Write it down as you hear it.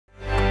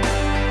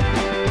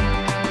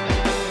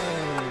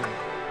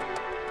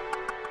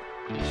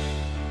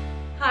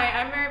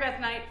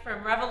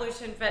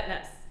in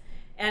fitness.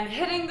 And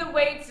hitting the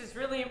weights is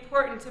really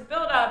important to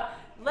build up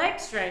leg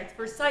strength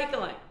for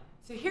cycling.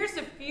 So here's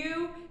a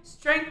few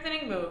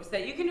strengthening moves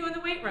that you can do in the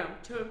weight room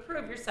to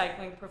improve your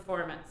cycling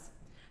performance.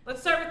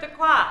 Let's start with the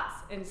quads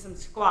and some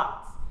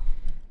squats.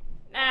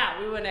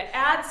 Now, we want to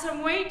add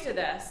some weight to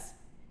this.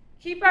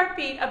 Keep our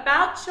feet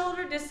about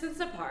shoulder distance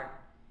apart.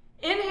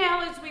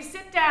 Inhale as we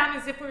sit down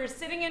as if we were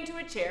sitting into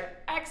a chair.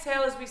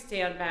 Exhale as we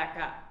stand back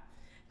up.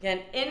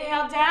 Again,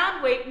 inhale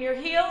down, weight in your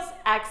heels.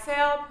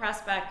 Exhale,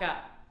 press back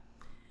up.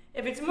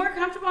 If it's more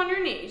comfortable on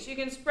your knees, you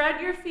can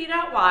spread your feet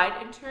out wide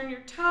and turn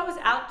your toes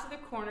out to the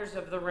corners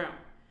of the room.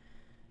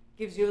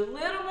 Gives you a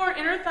little more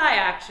inner thigh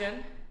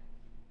action,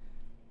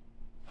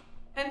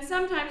 and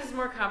sometimes it's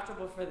more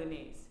comfortable for the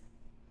knees.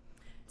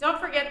 Don't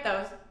forget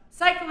though,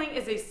 cycling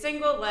is a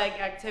single leg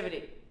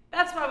activity.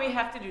 That's why we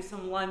have to do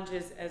some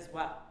lunges as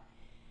well.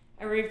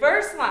 A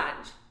reverse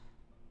lunge,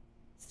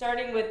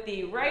 starting with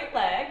the right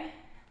leg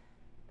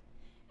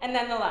and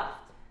then the left.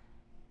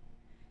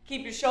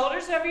 Keep your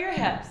shoulders over your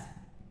hips,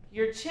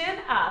 your chin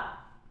up,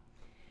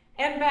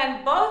 and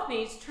bend both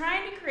knees,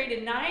 trying to create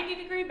a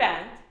 90-degree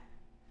bend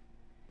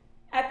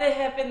at the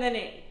hip and the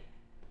knee.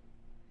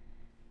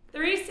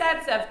 3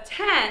 sets of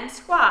 10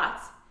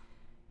 squats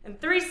and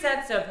 3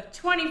 sets of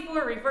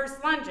 24 reverse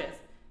lunges.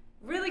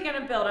 Really going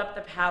to build up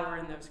the power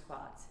in those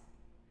quads.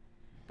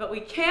 But we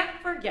can't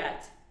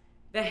forget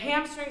the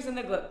hamstrings and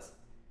the glutes.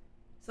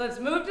 So let's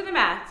move to the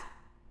mat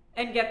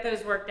and get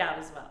those worked out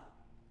as well.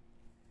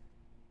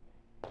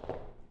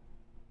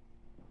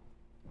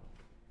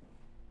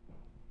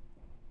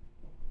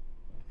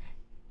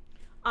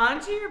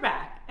 Onto your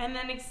back, and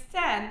then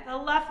extend the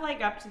left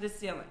leg up to the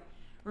ceiling.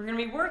 We're going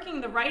to be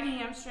working the right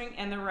hamstring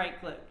and the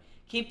right glute.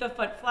 Keep the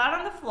foot flat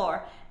on the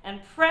floor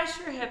and press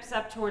your hips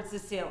up towards the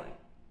ceiling.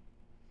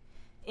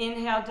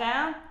 Inhale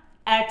down,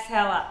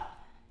 exhale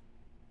up.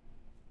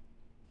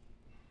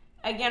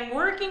 Again,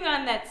 working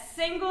on that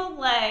single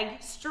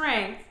leg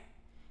strength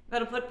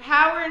that'll put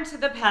power into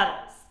the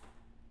pedals.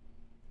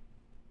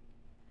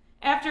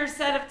 After a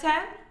set of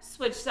 10,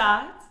 switch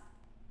sides.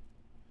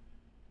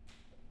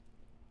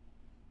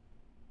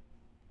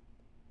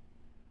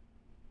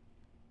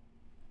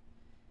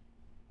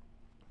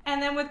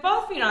 And then with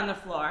both feet on the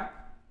floor,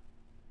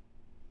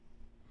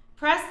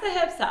 press the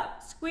hips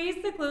up,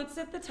 squeeze the glutes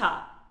at the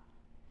top,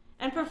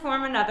 and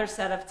perform another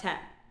set of 10.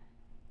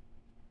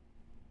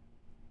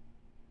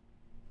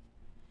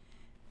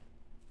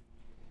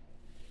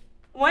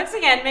 Once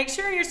again, make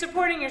sure you're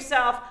supporting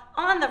yourself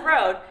on the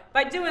road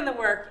by doing the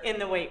work in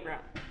the weight room.